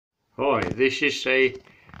Hi, this is a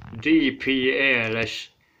Airless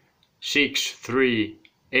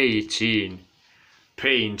 6318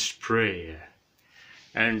 paint sprayer,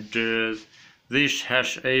 and this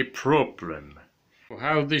has a problem.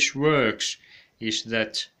 How this works is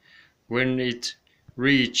that when it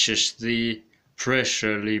reaches the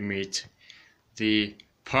pressure limit, the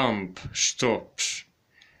pump stops,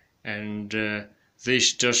 and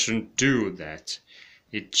this doesn't do that.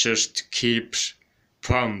 It just keeps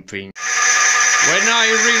pumping. When I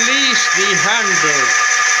release the handle,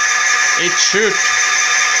 it should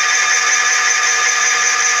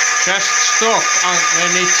just stop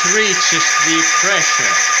when it reaches the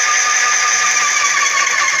pressure.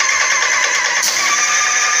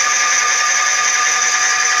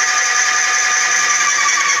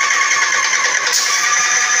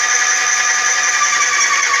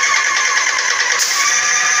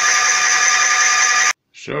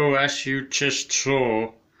 So as you just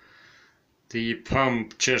saw, the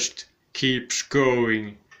pump just keeps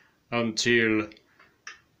going until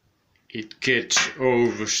it gets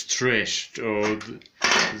overstressed or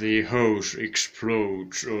the hose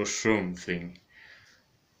explodes or something.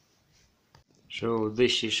 So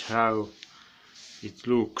this is how it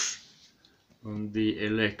looks on the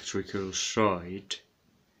electrical side.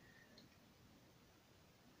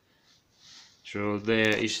 So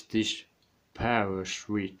there is this power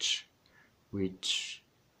switch which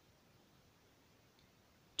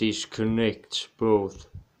disconnects both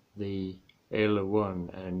the L1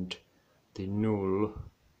 and the null.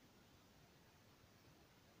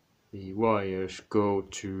 The wires go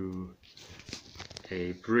to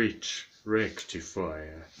a bridge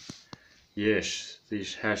rectifier. Yes,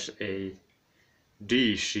 this has a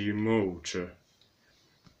DC motor,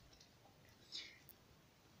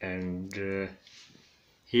 and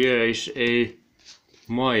here is a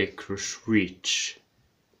micro switch,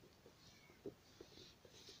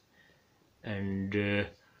 and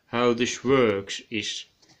how this works is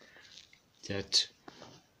that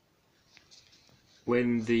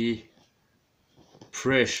when the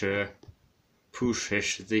pressure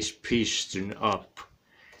pushes this piston up,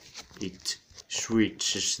 it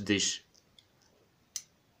switches this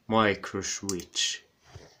micro switch,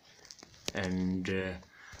 and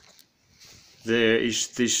there is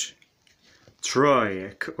this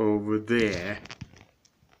triac over there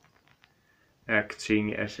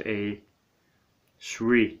acting as a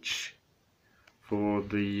switch for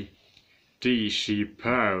the DC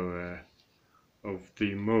power of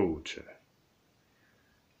the motor,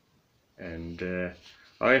 and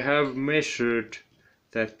I have measured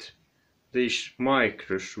that this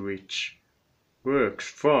micro switch works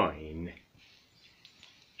fine,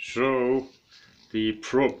 so the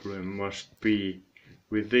problem must be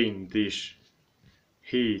within this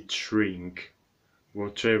heat shrink,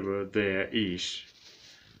 whatever there is,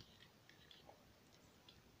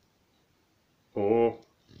 or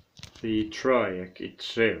the triac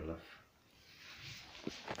itself.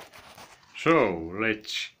 So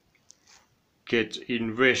let's get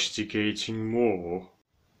investigating more.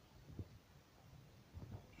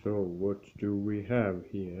 So what do we have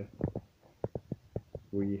here?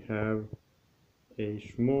 We have a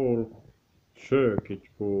small circuit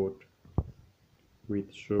board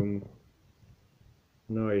with some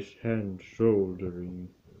nice hand soldering,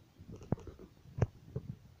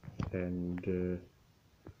 and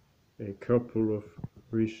a couple of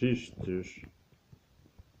resistors,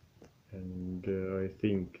 and I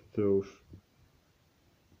think those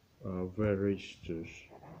are varistors.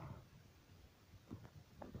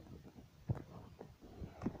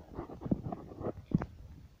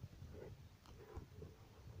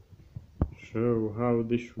 So how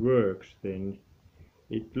this works then?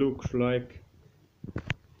 It looks like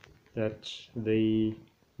that the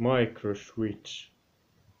micro switch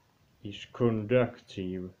is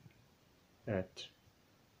conductive at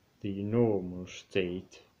the normal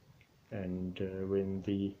state, and when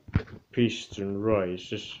the piston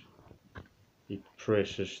rises, it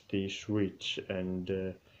presses the switch and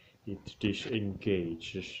it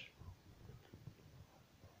disengages.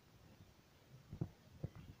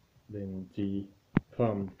 Then the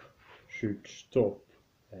pump should stop,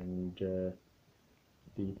 and the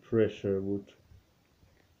pressure would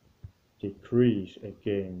decrease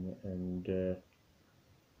again, and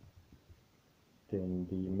then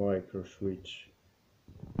the micro switch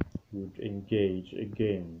would engage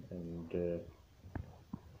again and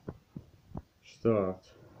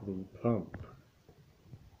start the pump.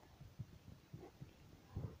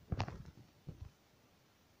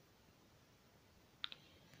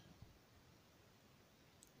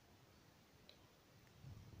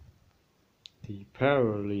 The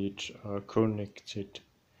power leads are connected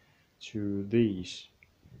to these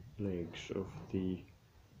legs of the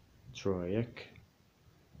triac,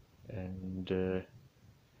 and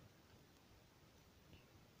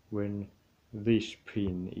when this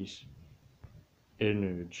pin is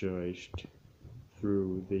energized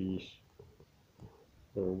through these,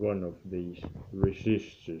 or one of these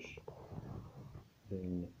resistors,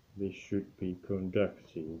 then this should be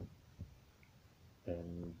conductive,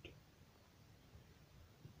 and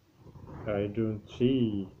I don't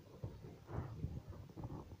see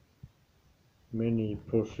many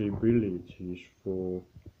possibilities for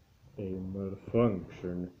a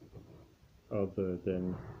malfunction other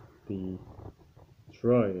than the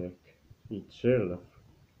triac itself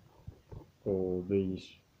or these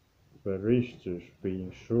varistors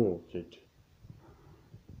being shorted.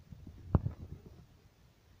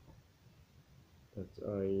 But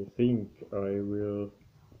I think I will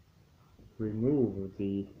remove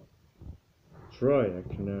the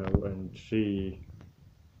triac now and see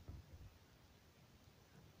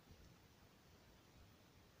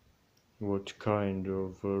what kind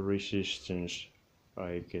of resistance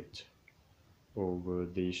I get over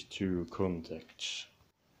these two contacts.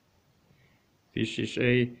 This is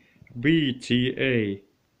a BTA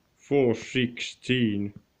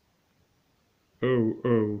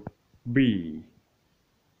 41600B,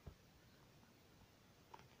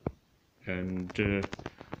 and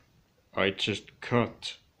I just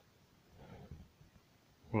cut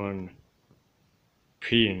one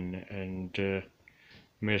pin and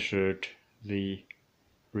measured the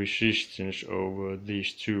resistance over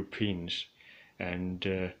these two pins, and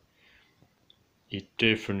it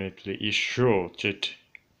definitely is shorted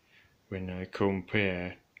when I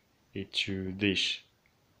compare it to this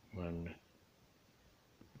one.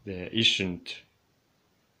 There isn't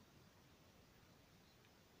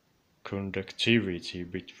conductivity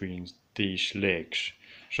between these legs.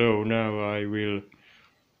 So now I will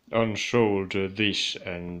unsolder this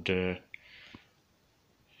and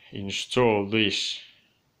install this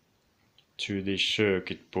to this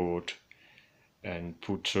circuit board and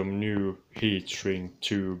put some new heat shrink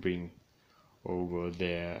tubing over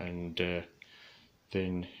there, and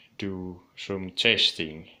then do some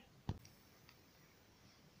testing.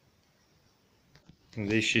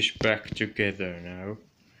 This is back together now.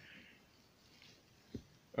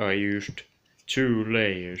 I used 2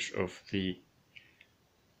 layers of the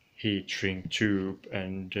heat shrink tube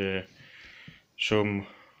and some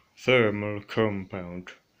thermal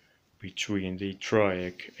compound between the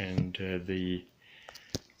triac and the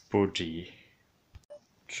body.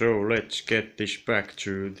 So let's get this back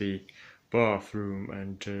to the bathroom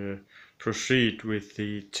and proceed with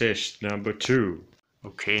the test number 2.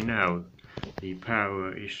 Okay, now the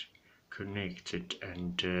power is connected,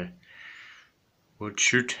 and what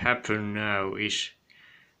should happen now is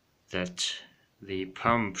that the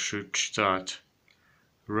pump should start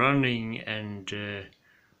running, and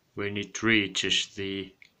when it reaches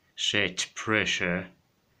the set pressure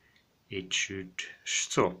it should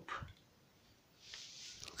stop.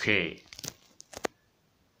 Okay,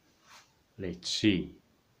 let's see.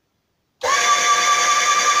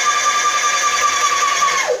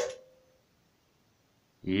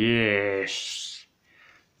 Yes,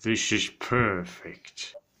 this is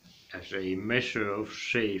perfect. As a measure of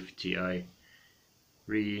safety, I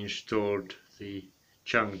reinstalled the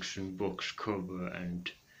junction box cover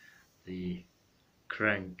and the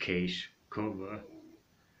crankcase cover,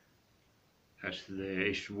 as there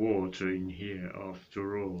is water in here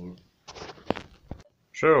after all.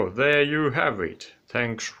 So there you have it.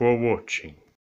 Thanks for watching.